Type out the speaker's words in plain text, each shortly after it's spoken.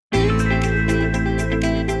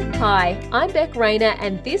Hi, I'm Beck Rayner,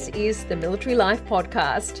 and this is the Military Life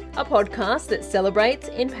Podcast, a podcast that celebrates,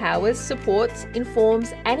 empowers, supports,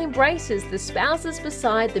 informs, and embraces the spouses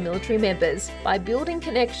beside the military members by building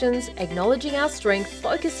connections, acknowledging our strength,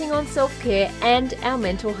 focusing on self-care and our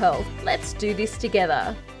mental health. Let's do this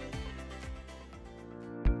together.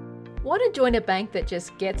 Want to join a bank that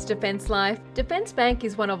just gets Defence Life? Defence Bank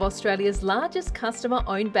is one of Australia's largest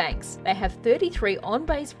customer-owned banks. They have 33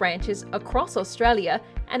 on-base branches across Australia,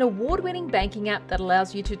 an award-winning banking app that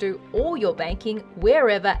allows you to do all your banking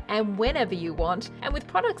wherever and whenever you want. And with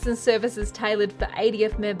products and services tailored for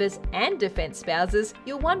ADF members and Defence spouses,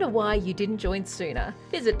 you'll wonder why you didn't join sooner.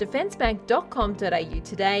 Visit defencebank.com.au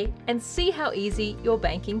today and see how easy your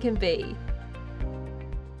banking can be.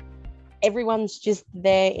 Everyone's just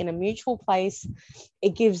there in a mutual place.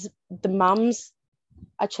 It gives the mums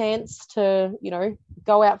a chance to,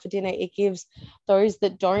 go out for dinner. It gives those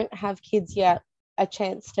that don't have kids yet a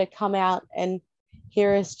chance to come out and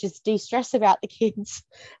hear us just de-stress about the kids.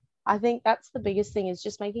 I think that's the biggest thing, is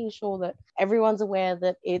just making sure that everyone's aware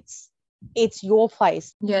that it's your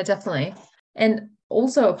place. Yeah, definitely. And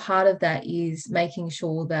also a part of that is making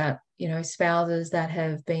sure that spouses that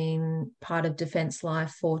have been part of Defence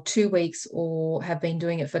Life for 2 weeks or have been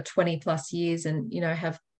doing it for 20 plus years and,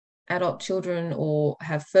 have adult children or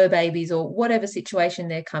have fur babies or whatever situation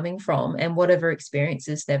they're coming from and whatever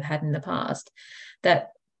experiences they've had in the past, that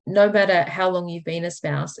no matter how long you've been a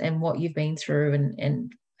spouse and what you've been through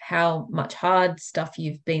and how much hard stuff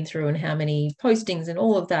you've been through and how many postings and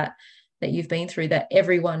all of that you've been through, that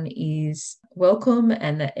everyone is welcome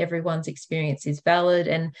and that everyone's experience is valid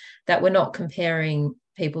and that we're not comparing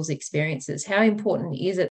people's experiences. How important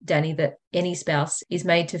is it, Danny, that any spouse is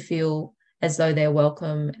made to feel as though they're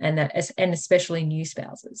welcome, and especially new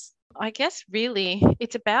spouses? I guess really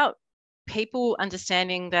it's about people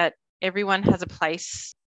understanding that everyone has a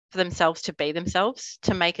place for themselves to be themselves,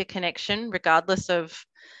 to make a connection, regardless of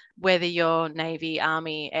whether you're Navy,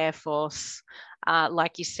 Army, Air Force,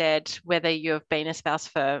 like you said, whether you've been a spouse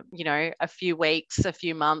for, a few weeks, a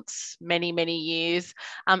few months, many, many years,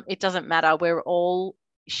 it doesn't matter. We're all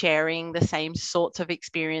sharing the same sorts of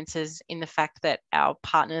experiences in the fact that our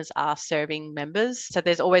partners are serving members. So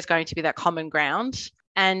there's always going to be that common ground.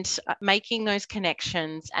 And making those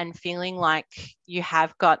connections and feeling like you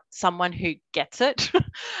have got someone who gets it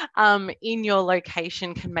in your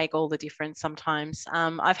location can make all the difference sometimes.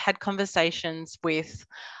 I've had conversations with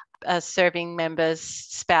a serving member's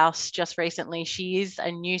spouse just recently. She is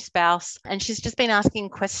a new spouse and she's just been asking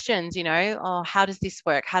questions, how does this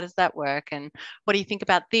work? How does that work? And what do you think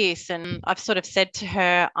about this? And I've sort of said to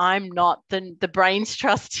her, I'm not the brains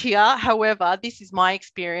trust here. However, this is my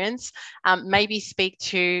experience. Maybe speak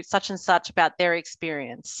to such and such about their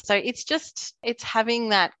experience. So it's having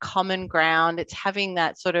that common ground. It's having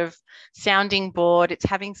that sort of sounding board. It's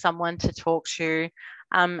having someone to talk to.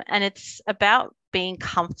 And it's about being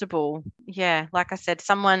comfortable. Yeah, like I said,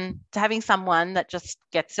 having someone that just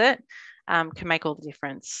gets it can make all the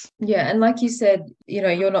difference. Yeah, and like you said,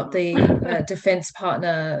 you're not the defence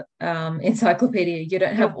partner encyclopedia. You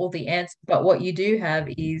don't have all the answers, but what you do have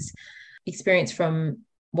is experience from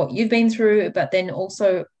what you've been through, but then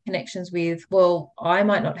also connections with, well, I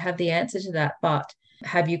might not have the answer to that, but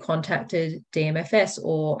have you contacted DMFS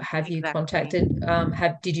or have you contacted,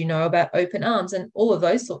 did you know about Open Arms and all of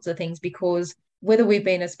those sorts of things? Because whether we've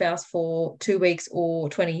been a spouse for 2 weeks or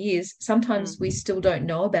 20 years, sometimes we still don't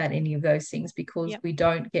know about any of those things because we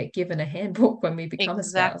don't get given a handbook when we become a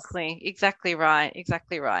spouse. Exactly right.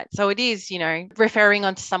 So it is, referring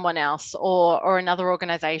on to someone else or another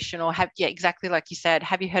organisation, or exactly like you said,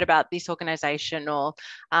 have you heard about this organisation or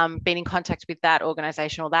been in contact with that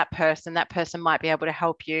organisation or that person might be able to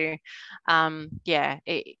help you.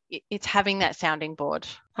 It's having that sounding board.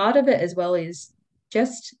 Part of it as well is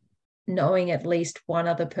just knowing at least one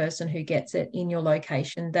other person who gets it in your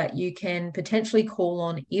location that you can potentially call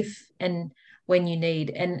on if and when you need.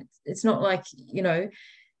 And it's not like,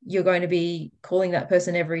 you're going to be calling that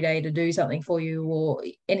person every day to do something for you or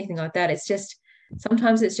anything like that. It's just,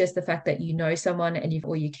 sometimes it's just the fact that you know someone and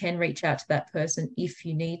you can reach out to that person if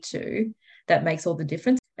you need to, that makes all the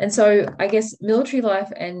difference. And so I guess Military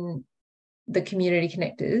Life and the community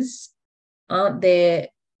connectors aren't there,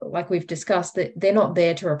 like we've discussed, that they're not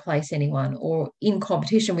there to replace anyone or in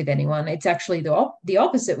competition with anyone. It's actually the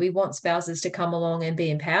opposite. We want spouses to come along and be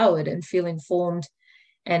empowered and feel informed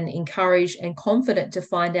and encouraged and confident to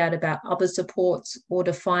find out about other supports or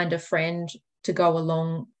to find a friend to go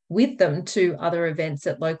along with them to other events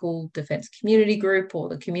at local defence community group or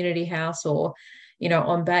the community house or,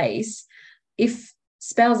 on base. If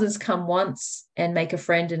spouses come once and make a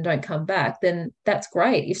friend and don't come back, then that's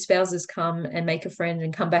great. If spouses come and make a friend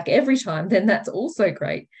and come back every time, then that's also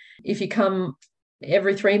great. If you come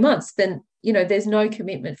every 3 months, then, you know, there's no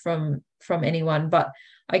commitment from anyone. But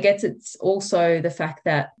I guess it's also the fact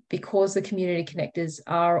that because the community connectors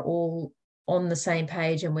are all on the same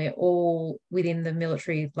page and we're all within the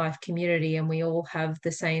military life community and we all have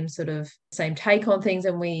the same take on things,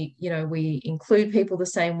 and we include people the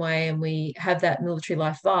same way and we have that military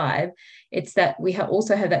life vibe, it's that we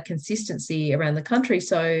also have that consistency around the country.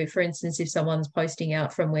 So for instance, if someone's posting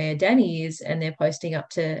out from where Danny is and they're posting up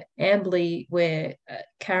to Amberley where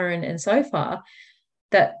Karen and so far,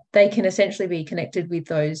 that they can essentially be connected with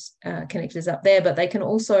those connectors up there, but they can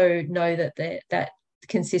also know that that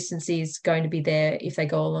consistency is going to be there if they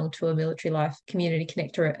go along to a military life community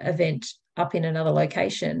connector event up in another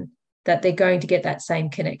location, that they're going to get that same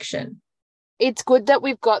connection. It's good that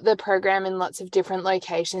we've got the program in lots of different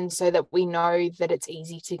locations so that we know that it's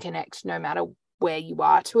easy to connect no matter where you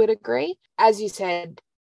are to a degree. As you said,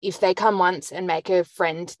 if they come once and make a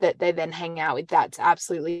friend that they then hang out with, that's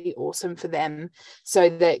absolutely awesome for them, so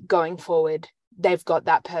that going forward, they've got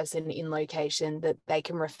that person in location that they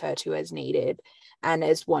can refer to as needed and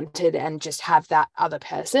as wanted, and just have that other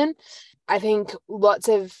person. I think lots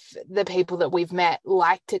of the people that we've met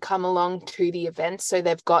like to come along to the events, so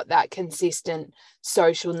they've got that consistent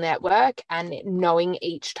social network and knowing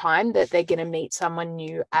each time that they're going to meet someone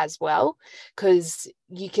new as well, because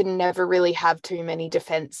you can never really have too many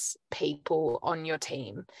defence people on your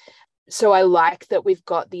team. So I like that we've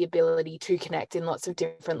got the ability to connect in lots of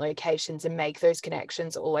different locations and make those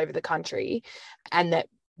connections all over the country, and that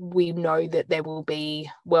we know that there will be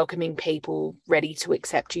welcoming people ready to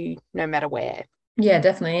accept you no matter where. Yeah,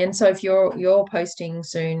 definitely. And so if you're posting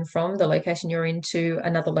soon from the location you're in to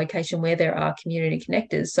another location where there are community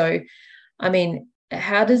connectors, so I mean,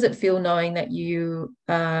 how does it feel knowing that you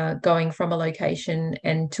are going from a location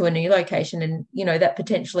and to a new location, and you know that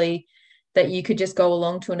potentially that you could just go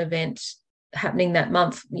along to an event happening that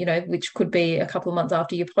month, you know, which could be a couple of months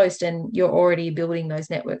after you post, and you're already building those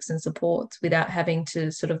networks and supports without having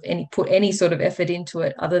to sort of put any sort of effort into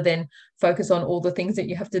it, other than focus on all the things that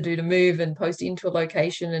you have to do to move and post into a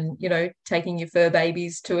location, and, you know, taking your fur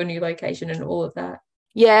babies to a new location and all of that.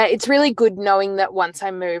 Yeah, it's really good knowing that once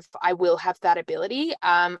I move, I will have that ability.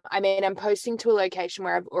 I mean, I'm posting to a location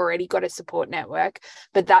where I've already got a support network,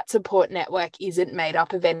 but that support network isn't made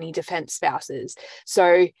up of any defence spouses.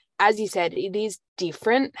 So as you said, it is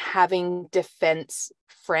different having defence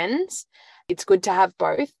friends. It's good to have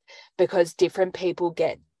both because different people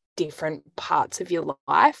get different parts of your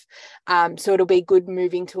life. So it'll be good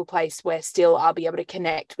moving to a place where still I'll be able to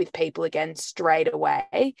connect with people again straight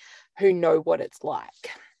away who know what it's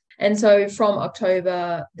like. And so from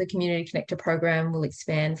October, the Community Connector program will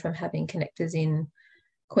expand from having connectors in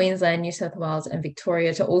Queensland, New South Wales and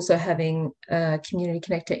Victoria to also having a community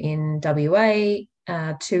connector in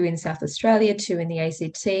WA, 2 in South Australia, 2 in the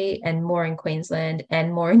ACT, and more in Queensland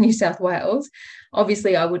and more in New South Wales.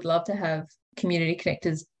 Obviously, I would love to have community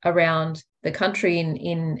connectors around the country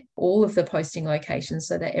in all of the posting locations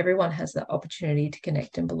so that everyone has the opportunity to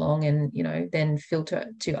connect and belong, and, you know, then filter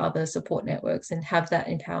to other support networks and have that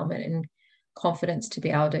empowerment and confidence to be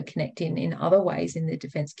able to connect in other ways in the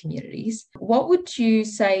defence communities. What would you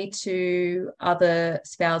say to other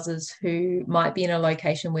spouses who might be in a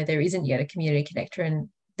location where there isn't yet a community connector and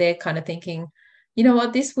they're kind of thinking, you know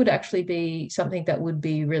what, this would actually be something that would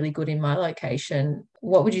be really good in my location?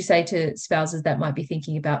 What would you say to spouses that might be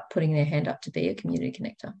thinking about putting their hand up to be a community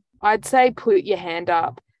connector? I'd say put your hand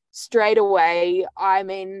up straight away. I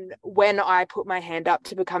mean, when I put my hand up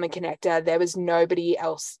to become a connector, there was nobody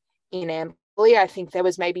else in Amberley. I think there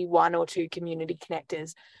was maybe 1 or 2 community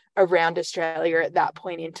connectors around Australia at that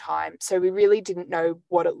point in time. So we really didn't know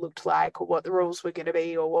what it looked like or what the rules were going to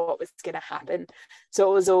be or what was going to happen.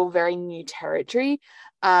 So it was all very new territory.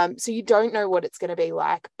 So you don't know what it's going to be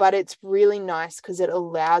like, but it's really nice because it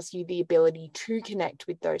allows you the ability to connect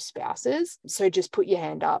with those spouses. So just put your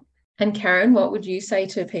hand up. And Karen, what would you say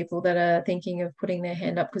to people that are thinking of putting their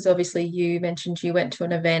hand up? Because obviously you mentioned you went to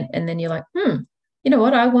an event and then you're like, you know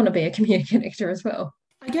what, I want to be a community connector as well.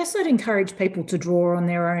 I guess I'd encourage people to draw on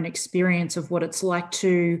their own experience of what it's like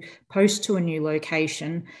to post to a new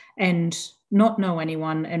location and not know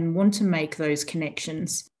anyone and want to make those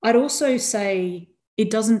connections. I'd also say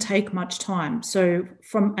it doesn't take much time. So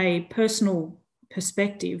from a personal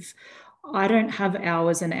perspective, I don't have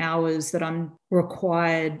hours and hours that I'm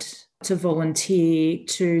required to volunteer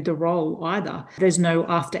to the role either. There's no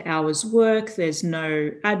after hours work, there's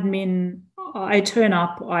no admin. I turn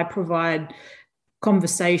up, I provide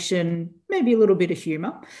conversation, maybe a little bit of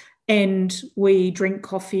humour, and we drink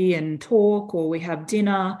coffee and talk, or we have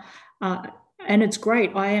dinner, and it's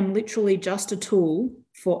great. I am literally just a tool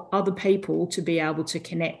for other people to be able to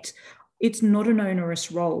connect. It's not an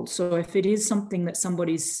onerous role. So if it is something that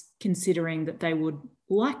somebody's considering that they would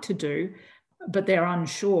like to do, but they're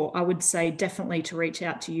unsure, I would say definitely to reach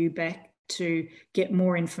out to you, Beck, to get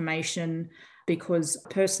more information, because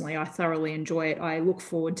personally, I thoroughly enjoy it. I look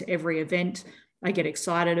forward to every event. I get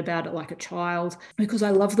excited about it like a child because I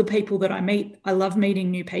love the people that I meet. I love meeting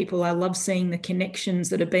new people. I love seeing the connections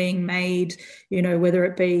that are being made, whether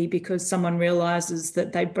it be because someone realizes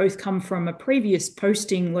that they both come from a previous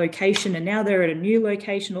posting location and now they're at a new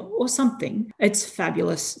location or something. It's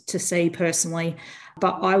fabulous to see personally,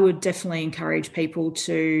 but I would definitely encourage people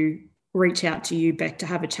to reach out to you, Beck, to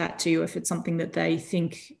have a chat to you if it's something that they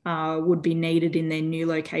think would be needed in their new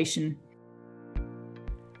location.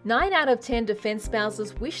 9 out of 10 defence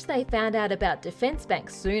spouses wish they found out about Defence Bank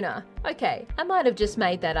sooner. Okay, I might have just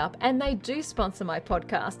made that up, and they do sponsor my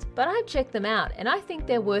podcast, but I've checked them out and I think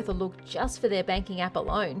they're worth a look just for their banking app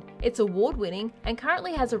alone. It's award-winning and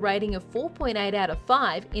currently has a rating of 4.8 out of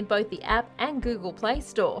 5 in both the app and Google Play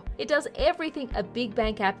Store. It does everything a big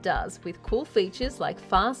bank app does, with cool features like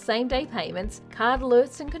fast same-day payments, card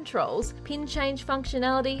alerts and controls, pin change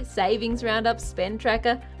functionality, savings roundup, spend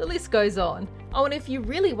tracker, the list goes on. Oh, and if you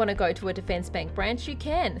really want to go to a Defence Bank branch, you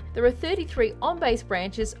can. There are 33 on-base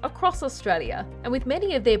branches across Australia, and with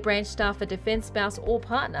many of their branch staff a Defence spouse or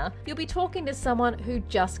partner, you'll be talking to someone who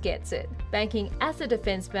just gets it. Banking as a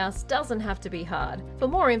Defence spouse doesn't have to be hard. For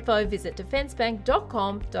more info, visit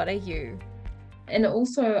defencebank.com.au. And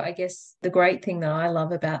also, I guess the great thing that I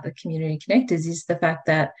love about the community connectors is the fact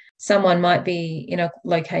that someone might be in a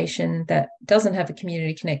location that doesn't have a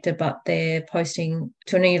community connector, but they're posting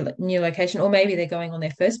to a new location, or maybe they're going on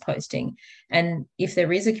their first posting. And if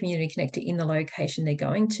there is a community connector in the location they're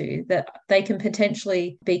going to, that they can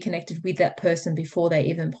potentially be connected with that person before they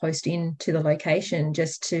even post into the location,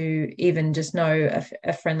 just to even just know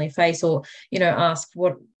a friendly face, or, ask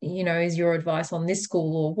what, is your advice on this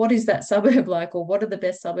school, or what is that suburb like, or what are the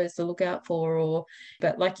best suburbs to look out for?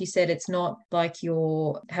 But like you said, it's not like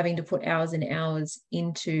you're having to put hours and hours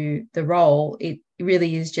into the role. It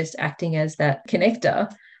really is just acting as that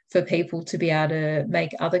connector for people to be able to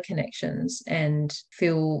make other connections and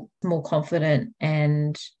feel more confident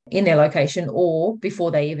and in their location, or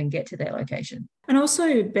before they even get to their location. And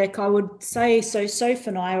also, Beck, I would say, so Soph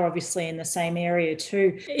and I are obviously in the same area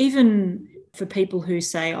too. Even for people who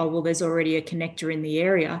say, oh, well, there's already a connector in the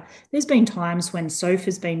area, there's been times when Soph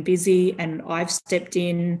has been busy and I've stepped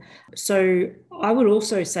in. So I would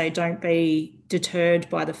also say don't be deterred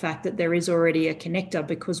by the fact that there is already a connector,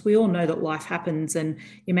 because we all know that life happens and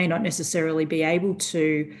you may not necessarily be able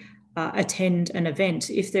to attend an event.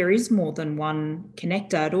 If there is more than one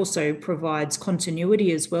connector, it also provides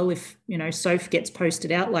continuity as well. If, Soph gets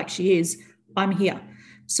posted out like she is, I'm here.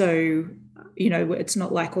 So, it's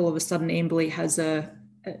not like all of a sudden Amberley has a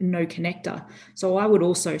no connector. So I would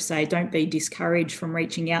also say don't be discouraged from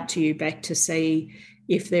reaching out to you, Beck, to see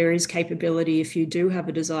if there is capability, if you do have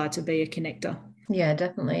a desire to be a connector. Yeah,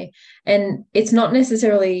 definitely. And it's not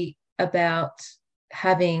necessarily about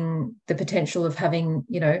having the potential of having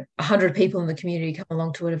 100 people in the community come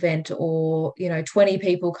along to an event, or 20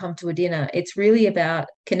 people come to a dinner. It's really about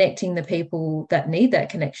connecting the people that need that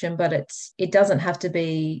connection, but it doesn't have to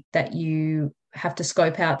be that you have to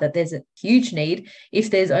scope out that there's a huge need. If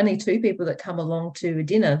there's only 2 people that come along to a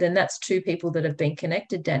dinner, then that's 2 people that have been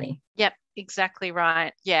connected, Danny. Yep, exactly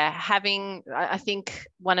right. Yeah, I think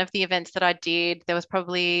one of the events that I did, there was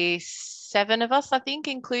probably 7 of us, I think,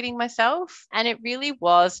 including myself. And it really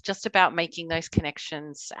was just about making those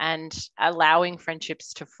connections and allowing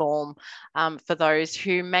friendships to form for those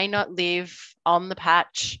who may not live on the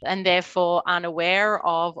patch and therefore aren't aware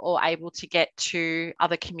of or able to get to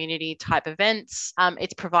other community type events.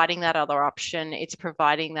 It's providing that other option. It's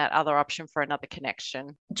providing that other option for another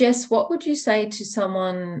connection. Jess, what would you say to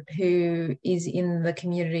someone who is in the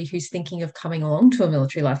community who's thinking of coming along to a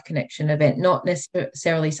Military Life Connection event, not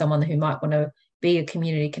necessarily someone who might want to be a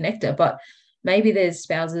community connector, but maybe there's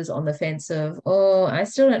spouses on the fence of, oh, I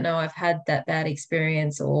still don't know, I've had that bad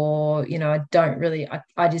experience, or,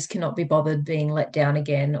 I just cannot be bothered being let down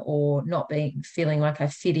again, or not feeling like I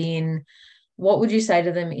fit in. What would you say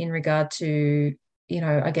to them in regard to,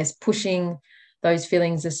 I guess, pushing those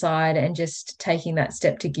feelings aside and just taking that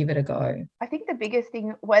step to give it a go? I think the biggest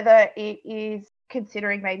thing, whether it is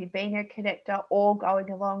considering maybe being a connector or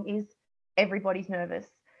going along, is everybody's nervous.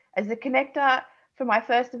 As a connector for my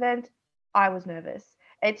first event, I was nervous.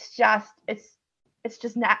 It's it's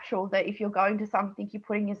just natural that if you're going to something, you're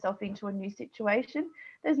putting yourself into a new situation.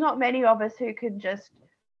 There's not many of us who can just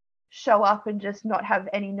show up and just not have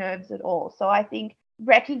any nerves at all. So I think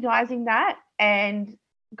recognizing that and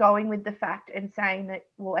going with the fact and saying that,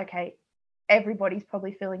 well, okay, everybody's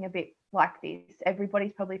probably feeling a bit like this.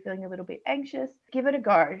 Everybody's probably feeling a little bit anxious. Give it a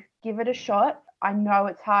go. Give it a shot. I know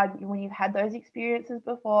it's hard when you've had those experiences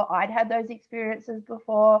before. I'd had those experiences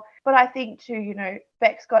before. But I think too, you know,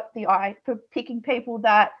 Beck's got the eye for picking people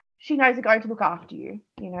that she knows are going to look after you.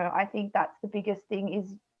 You know, I think that's the biggest thing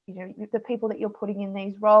is, you know, the people that you're putting in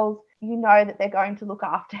these roles, you know that they're going to look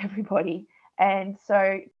after everybody. And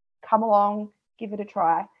so come along, give it a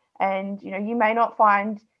try. And, you know, you may not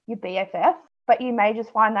find your BFF, but you may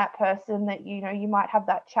just find that person that, you know, you might have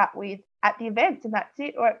that chat with at the events and that's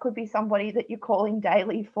it. Or it could be somebody that you're calling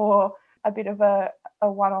daily for a bit of a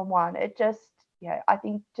one-on-one. It just, yeah, I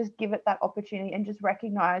think just give it that opportunity and just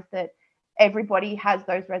recognize that everybody has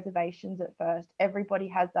those reservations at first. Everybody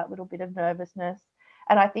has that little bit of nervousness.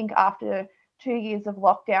 And I think after 2 years of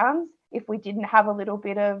lockdowns, if we didn't have a little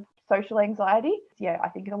bit of social anxiety, yeah, I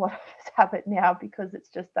think a lot of us have it now because it's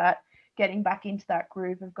just that getting back into that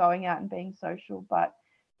groove of going out and being social. But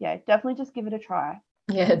yeah, definitely just give it a try.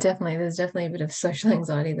 Yeah, definitely. There's definitely a bit of social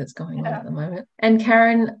anxiety that's going on at the moment. And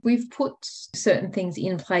Karen, we've put certain things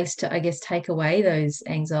in place to, I guess, take away those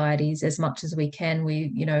anxieties as much as we can.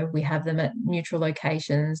 We, you know, we have them at neutral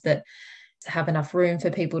locations that have enough room for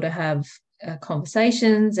people to have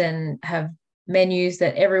conversations and have menus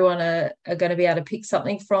that everyone are going to be able to pick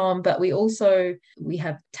something from. But we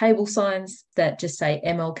have table signs that just say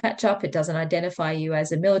ML catch up. It doesn't identify you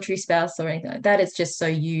as a military spouse or anything like that. It's just so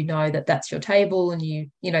you know that that's your table, and you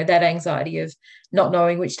know that anxiety of not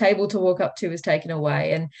knowing which table to walk up to is taken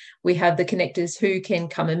away. And we have the connectors who can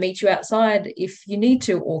come and meet you outside if you need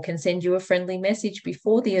to, or can send you a friendly message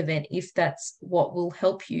before the event if that's what will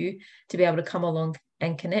help you to be able to come along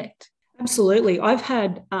and connect. Absolutely. I've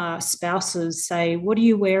had spouses say, "What are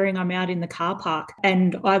you wearing? I'm out in the car park."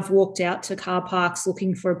 And I've walked out to car parks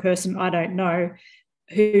looking for a person I don't know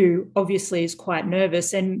who obviously is quite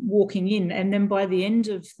nervous and walking in. And then by the end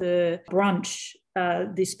of the brunch,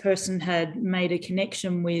 this person had made a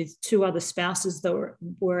connection with two other spouses that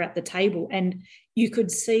were at the table. And I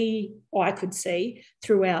could see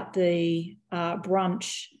throughout the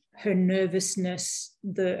brunch, her nervousness,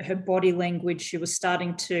 her body language, she was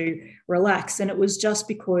starting to relax. And it was just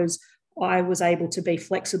because I was able to be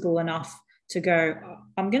flexible enough to go,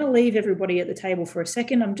 I'm going to leave everybody at the table for a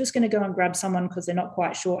second. I'm just going to go and grab someone because they're not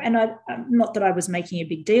quite sure. And not that I was making a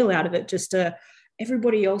big deal out of it, just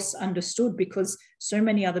everybody else understood because so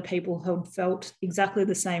many other people had felt exactly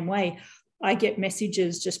the same way. I get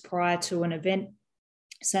messages just prior to an event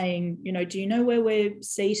saying, you know, do you know where we're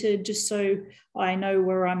seated, just so I know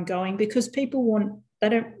where I'm going? Because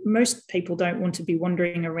most people don't want to be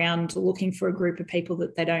wandering around looking for a group of people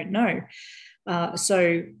that they don't know.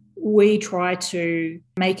 So we try to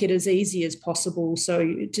make it as easy as possible.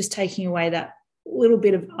 So just taking away that little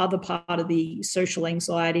bit of other part of the social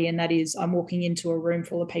anxiety, and that is I'm walking into a room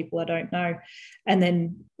full of people I don't know. And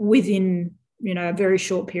then within a very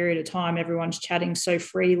short period of time, everyone's chatting so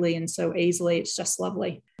freely and so easily. It's just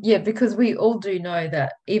lovely. Yeah, because we all do know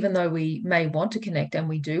that even though we may want to connect and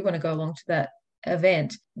we do want to go along to that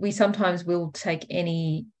event, we sometimes will take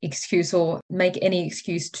any excuse or make any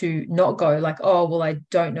excuse to not go, like, oh, well, I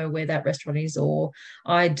don't know where that restaurant is, or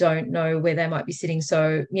I don't know where they might be sitting,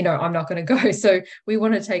 so I'm not going to go. So we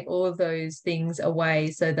want to take all of those things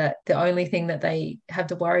away so that the only thing that they have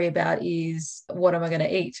to worry about is, what am I going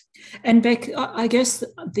to eat? And Beck, I guess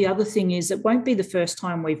the other thing is it won't be the first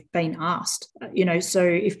time we've been asked, so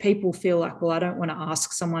if people feel like, well, I don't want to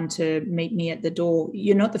ask someone to meet me at the door,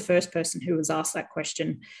 you're not the first person who has asked that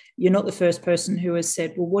question. You're not the first person who has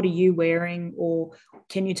said, well, what are you wearing? Or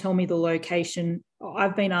can you tell me the location?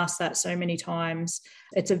 I've been asked that so many times.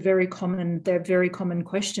 They're very common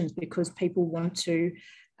questions because people want to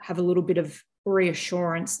have a little bit of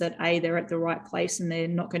reassurance that they're at the right place and they're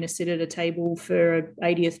not going to sit at a table for an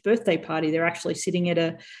 80th birthday party. They're actually sitting at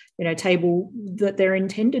a table that they're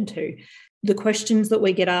intended to. The questions that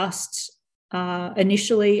we get asked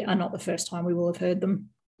initially are not the first time we will have heard them.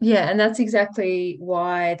 Yeah, and that's exactly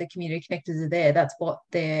why the community connectors are there. That's what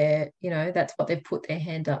that's what they've put their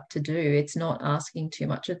hand up to do. It's not asking too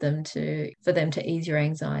much of them for them to ease your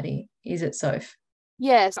anxiety. Is it, Soph?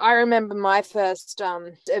 Yes, I remember my first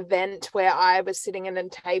event where I was sitting at a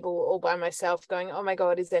table all by myself going, oh my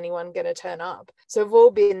God, is anyone going to turn up? So we've all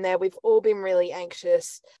been there. We've all been really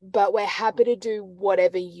anxious, but we're happy to do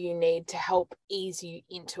whatever you need to help ease you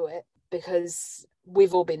into it because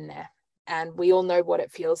we've all been there. And we all know what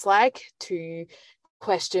it feels like to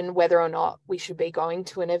question whether or not we should be going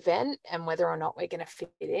to an event and whether or not we're going to fit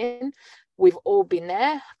in. We've all been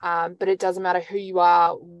there, but it doesn't matter who you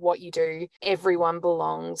are, what you do, everyone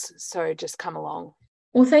belongs. So just come along.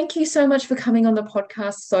 Well, thank you so much for coming on the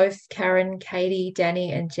podcast, Soph, Karen, Katie,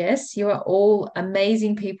 Danny, and Jess. You are all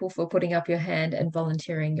amazing people for putting up your hand and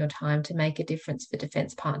volunteering your time to make a difference for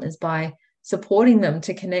Defence Partners by supporting them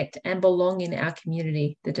to connect and belong in our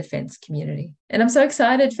community, the Defence community. And I'm so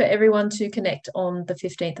excited for everyone to connect on the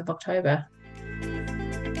 15th of October.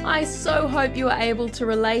 I so hope you are able to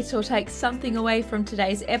relate or take something away from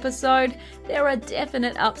today's episode. There are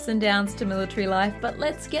definite ups and downs to military life, but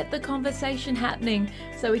let's get the conversation happening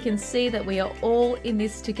so we can see that we are all in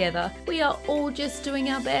this together. We are all just doing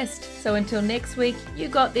our best. So until next week, you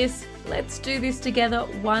got this. Let's do this together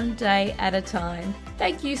one day at a time.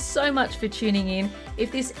 Thank you so much for tuning in.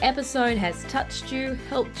 If this episode has touched you,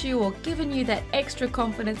 helped you, or given you that extra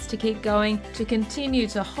confidence to keep going, to continue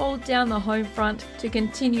to hold down the home front, to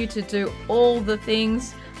continue to do all the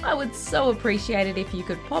things, I would so appreciate it if you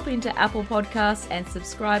could pop into Apple Podcasts and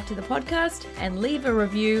subscribe to the podcast and leave a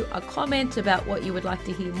review, a comment about what you would like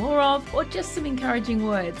to hear more of, or just some encouraging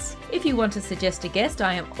words. If you want to suggest a guest,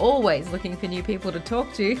 I am always looking for new people to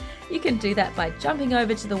talk to. You can do that by jumping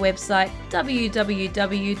over to the website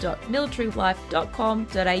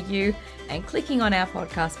www.militarylife.com.au and clicking on our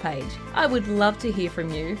podcast page. I would love to hear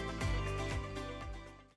from you.